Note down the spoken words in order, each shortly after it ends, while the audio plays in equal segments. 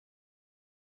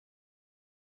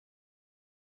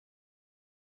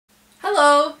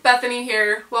Hello, Bethany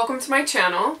here. Welcome to my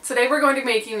channel. Today we're going to be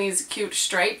making these cute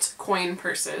striped coin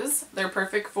purses. They're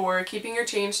perfect for keeping your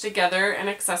change together and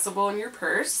accessible in your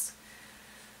purse.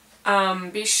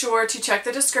 Be sure to check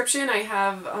the description. I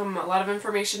have a lot of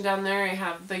information down there. I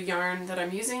have the yarn that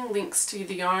I'm using, links to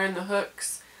the yarn, the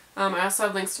hooks. I also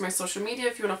have links to my social media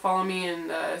if you want to follow me and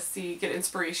get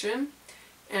inspiration.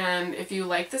 And if you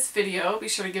like this video, be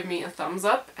sure to give me a thumbs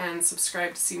up and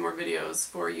subscribe to see more videos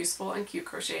for useful and cute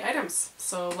crochet items.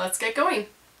 So let's get going.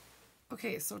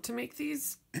 Okay, so to make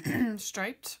these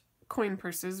striped coin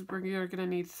purses, we're going to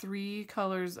need 3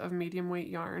 colors of medium weight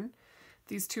yarn.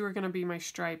 These 2 are going to be my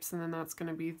stripes, and then that's going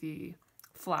to be the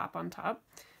flap on top.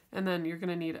 And then you're going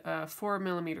to need a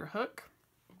 4mm hook.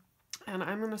 And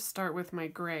I'm going to start with my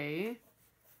gray.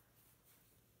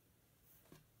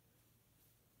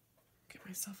 Get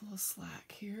myself a little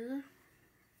slack here.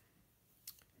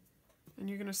 And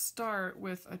you're going to start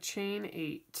with a chain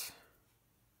 8.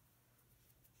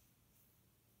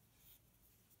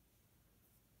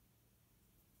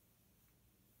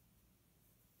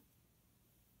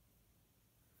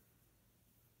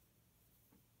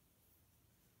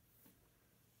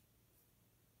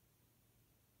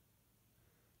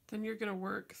 Then you're going to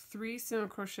work 3 single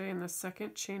crochet in the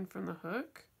second chain from the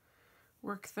hook.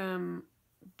 Work them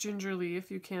gingerly if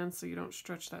you can so you don't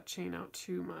stretch that chain out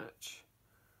too much.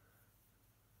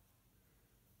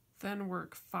 Then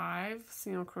work 5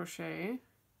 single crochet,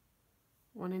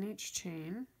 1 in each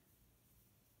chain.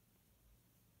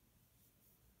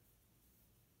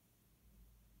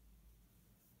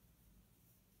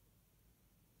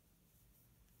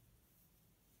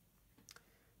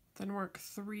 Then work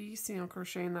 3 single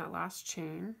crochet in that last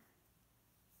chain.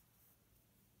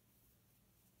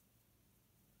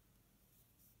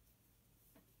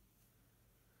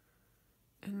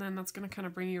 And then that's going to kind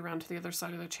of bring you around to the other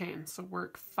side of the chain. So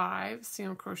work 5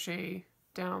 single crochet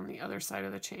down the other side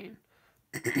of the chain,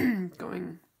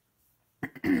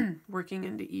 working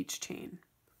into each chain.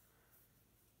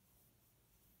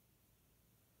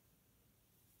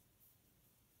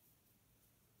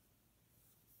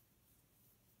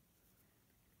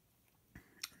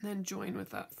 And then join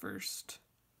with that first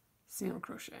single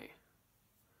crochet.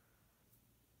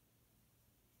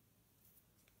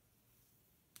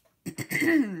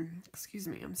 Excuse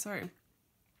me, I'm sorry.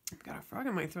 I've got a frog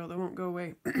in my throat that won't go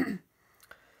away.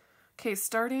 Okay,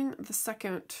 starting the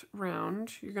second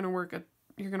round, you're gonna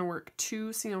work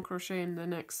 2 single crochet in the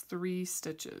next 3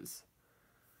 stitches.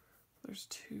 There's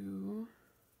 2.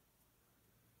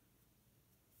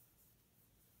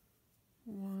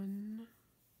 1,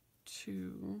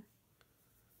 2,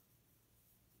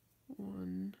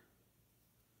 1,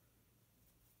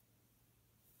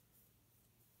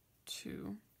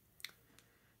 2.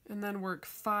 And then work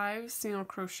 5 single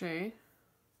crochet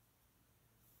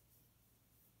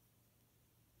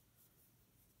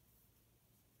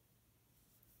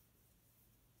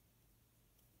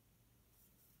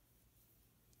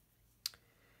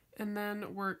and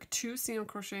then work 2 single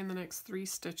crochet in the next 3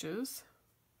 stitches.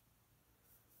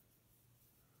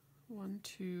 1,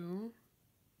 2,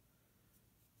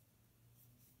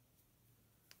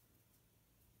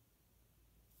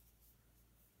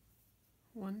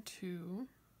 1, 2,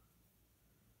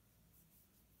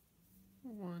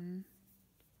 1,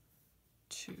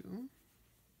 2,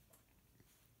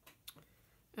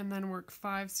 and then work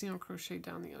 5 single crochet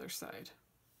down the other side.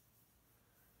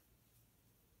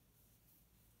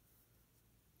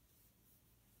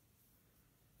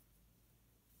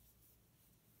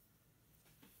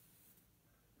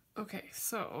 Okay,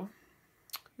 so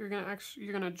you're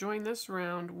gonna join this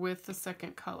round with the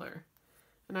second color,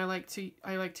 and I like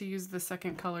to use the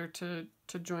second color to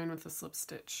join with the slip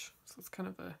stitch, so it's kind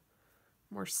of a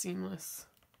more seamless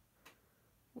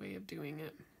way of doing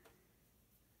it.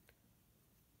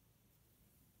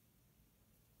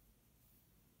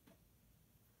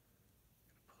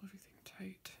 Pull everything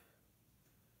tight.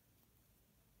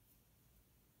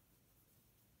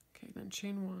 Okay, then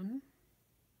chain 1.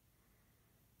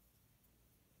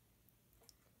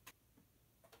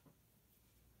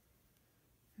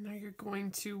 Now you're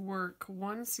going to work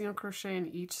 1 single crochet in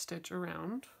each stitch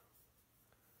around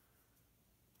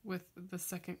with the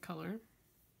second color.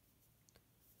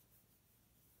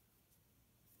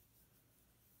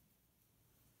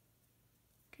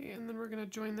 Okay, and then we're going to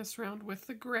join this round with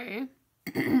the gray.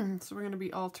 So we're going to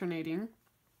be alternating.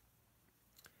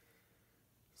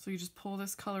 So you just pull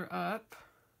this color up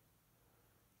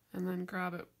and then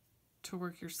grab it to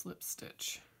work your slip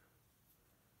stitch.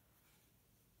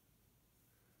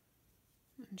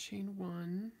 And chain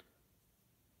 1,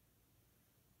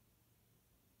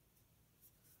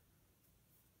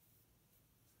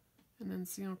 and and then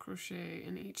single crochet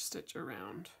in each stitch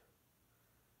around.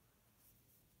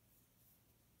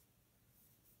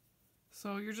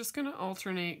 So you're just going to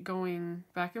alternate going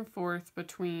back and forth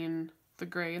between the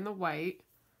gray and the white,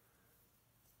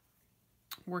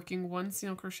 working 1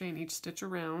 single crochet in each stitch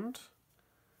around,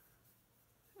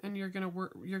 and you're going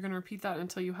to repeat that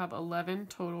until you have 11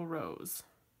 total rows.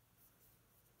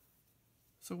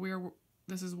 So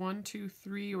this is 1, 2,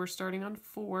 3, we're starting on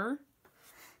 4,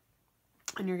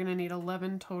 and you're going to need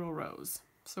 11 total rows.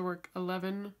 So work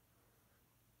 11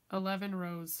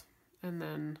 rows, and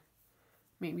then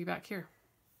meet me back here.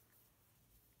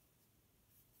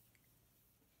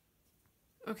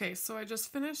 Okay, so I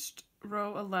just finished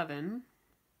row 11,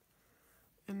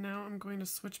 and now I'm going to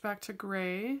switch back to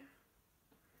gray,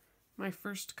 my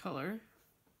first color.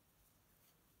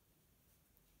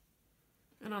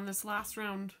 And on this last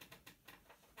round,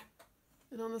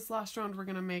 we're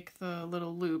going to make the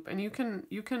little loop, and you can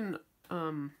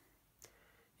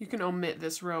omit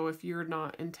this row if you're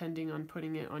not intending on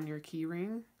putting it on your key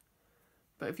ring.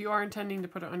 But if you are intending to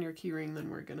put it on your key ring, then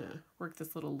we're going to work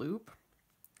this little loop.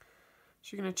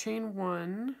 So you're going to chain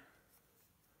 1,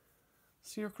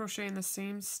 single crochet in the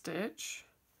same stitch,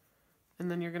 and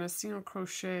then you're going to single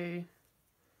crochet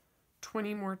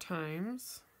 20 more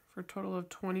times for a total of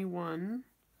 21.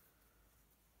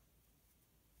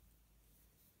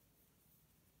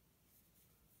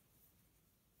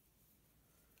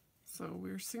 So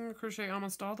we're single crochet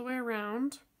almost all the way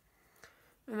around,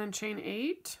 and then chain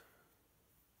 8,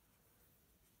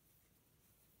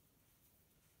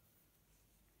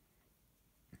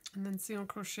 and then single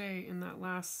crochet in that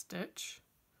last stitch,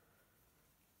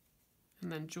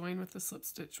 and then join with the slip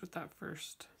stitch with that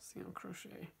first single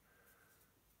crochet.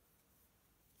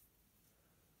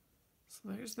 So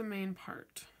there's the main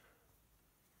part,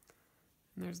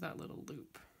 and there's that little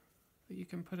loop that you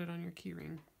can put it on your key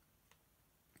ring.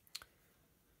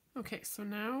 Okay, so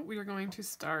now we are going to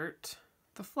start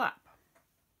the flap.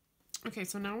 Okay,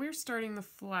 so now we're starting the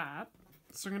flap.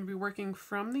 So we're going to be working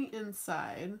from the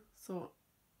inside. So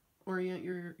orient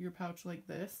your pouch like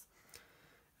this.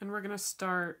 And we're going to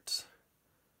start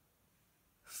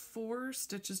 4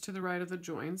 stitches to the right of the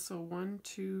join. So 1,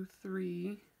 2,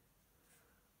 3,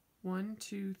 1,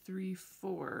 2, 3,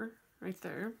 4, right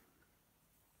there.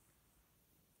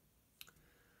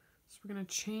 So we're going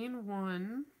to chain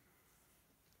 1.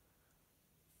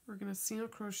 We're going to single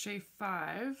crochet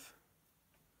 5,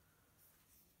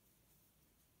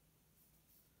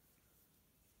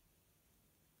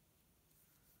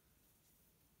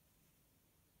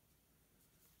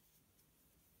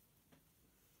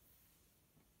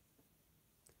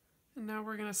 and now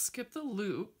we're going to skip the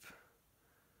loop,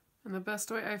 and the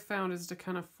best way I found is to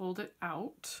kind of fold it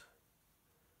out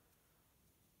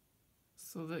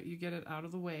so that you get it out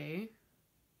of the way,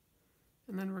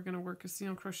 and then we're going to work a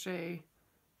single crochet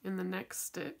in the next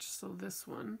stitch, so this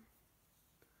one,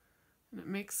 and it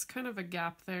makes kind of a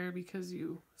gap there because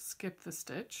you skip the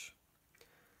stitch,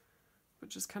 but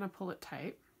just kind of pull it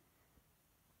tight,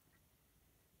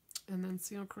 and then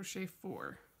single crochet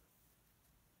 4,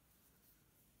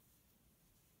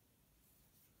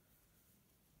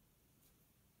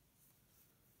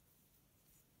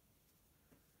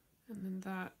 and then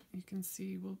that you can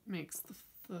see makes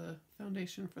the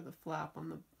foundation for the flap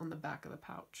on the back of the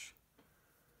pouch.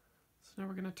 So now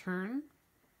we're going to turn,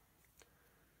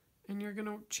 and you're going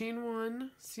to chain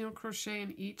 1, single crochet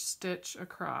in each stitch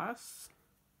across,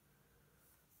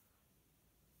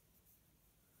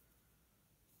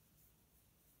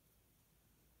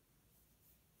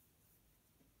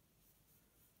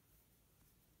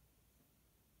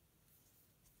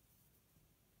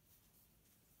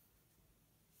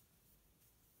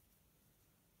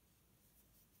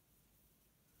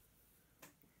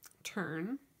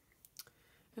 turn,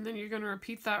 and then you're going to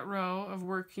repeat that row of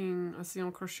working a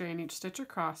single crochet in each stitch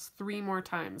across 3 more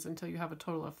times until you have a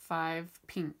total of 5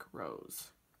 pink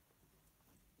rows.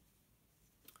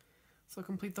 So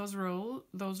complete those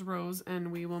rows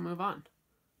and we will move on.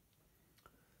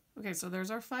 Okay, so there's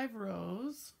our 5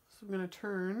 rows. So we're going to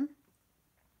turn,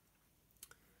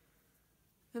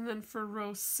 and then for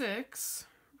row 6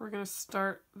 we're going to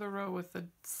start the row with a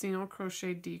single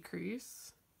crochet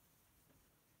decrease,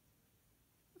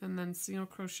 and then single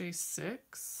crochet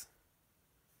 6,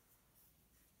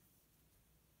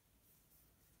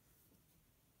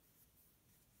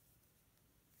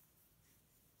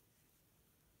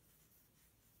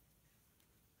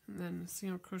 and then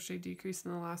single crochet decrease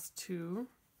in the last 2,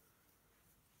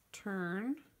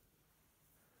 turn,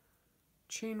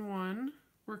 chain 1,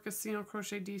 work a single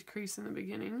crochet decrease in the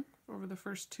beginning over the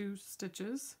first 2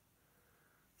 stitches,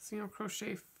 single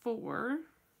crochet 4,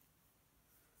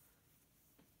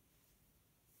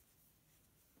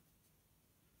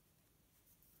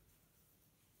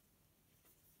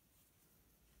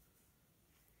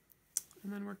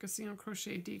 and then work a single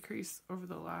crochet decrease over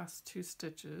the last 2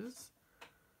 stitches.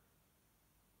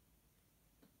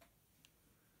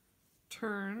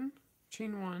 Turn,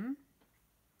 chain 1,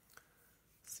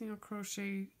 single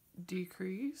crochet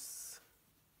decrease,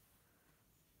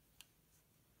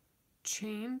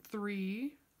 chain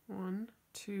 3, 1,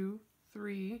 2,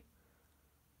 3,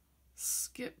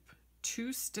 skip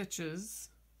 2 stitches,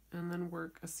 and then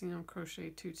work a single crochet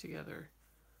 2 together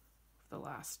for the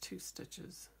last 2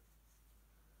 stitches.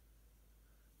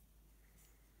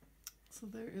 So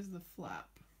there is the flap.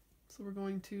 So we're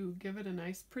going to give it a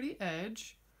nice pretty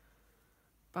edge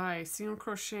by single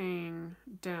crocheting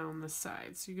down the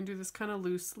side. So you can do this kind of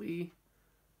loosely.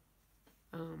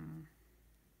 I'll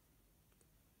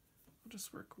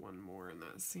just work one more in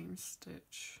that same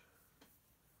stitch.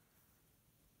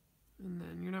 And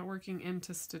then you're not working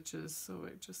into stitches, so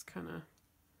it just kind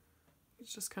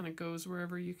of goes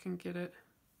wherever you can get it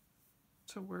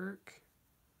to work.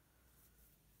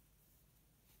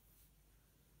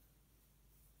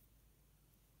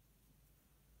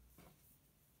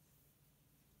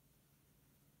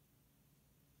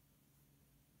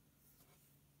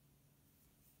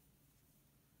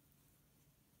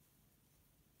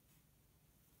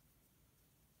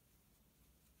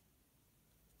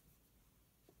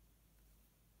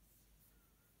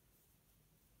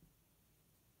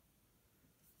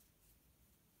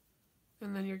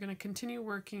 And then you're going to continue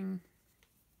working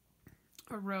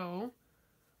a row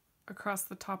across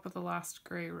the top of the last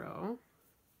gray row.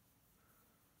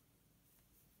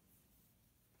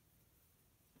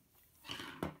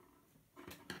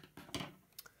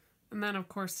 And then of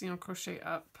course single crochet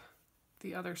up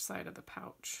the other side of the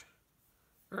pouch,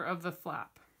 or of the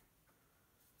flap.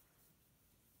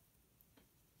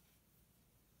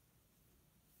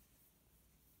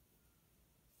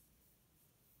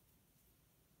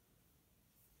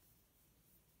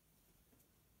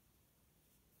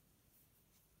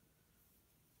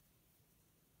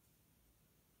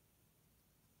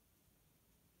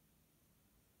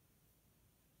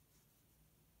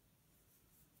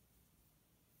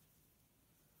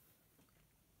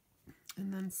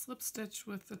 And then slip stitch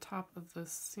with the top of the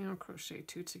single crochet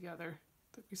 2 together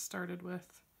that we started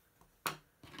with.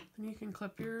 Then you can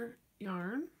clip your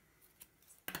yarn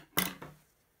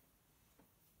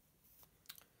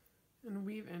and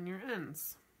weave in your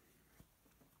ends.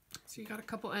 So you got a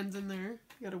couple ends in there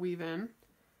you got to weave in.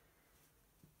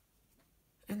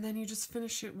 And then you just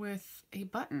finish it with a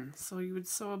button. So you would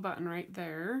sew a button right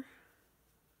there.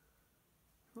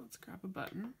 Let's grab a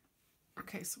button.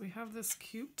 Okay, so we have this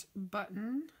cute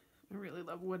button. I really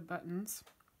love wood buttons.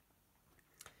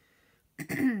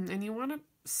 And you want to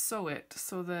sew it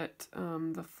so that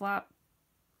the flap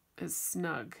is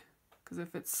snug. Because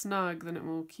if it's snug, then it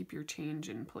will keep your change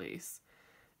in place.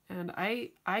 And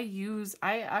I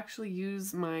actually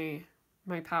use my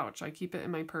pouch. I keep it in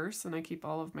my purse and I keep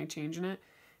all of my change in it.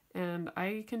 And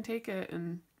I can take it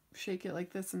and shake it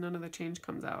like this and none of the change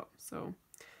comes out. So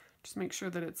just make sure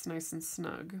that it's nice and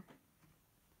snug.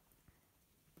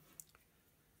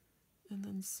 And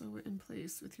then sew it in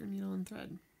place with your needle and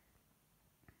thread.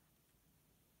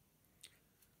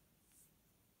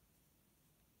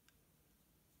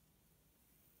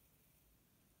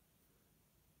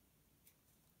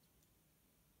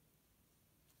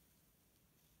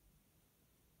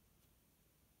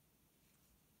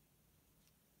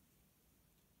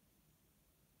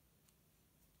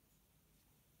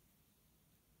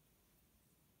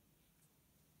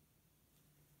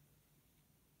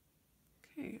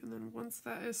 Okay, and then once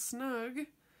that is snug,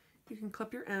 you can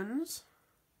clip your ends.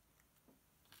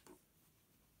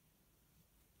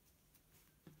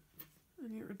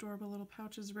 And your adorable little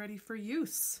pouch is ready for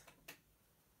use.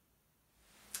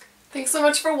 Thanks so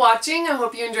much for watching. I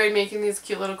hope you enjoyed making these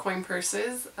cute little coin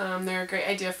purses. They're a great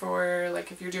idea for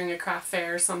like if you're doing a craft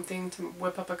fair or something to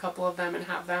whip up a couple of them and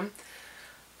have them.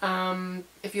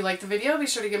 If you liked the video, be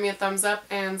sure to give me a thumbs up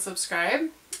and subscribe.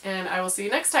 And I will see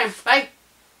you next time. Bye!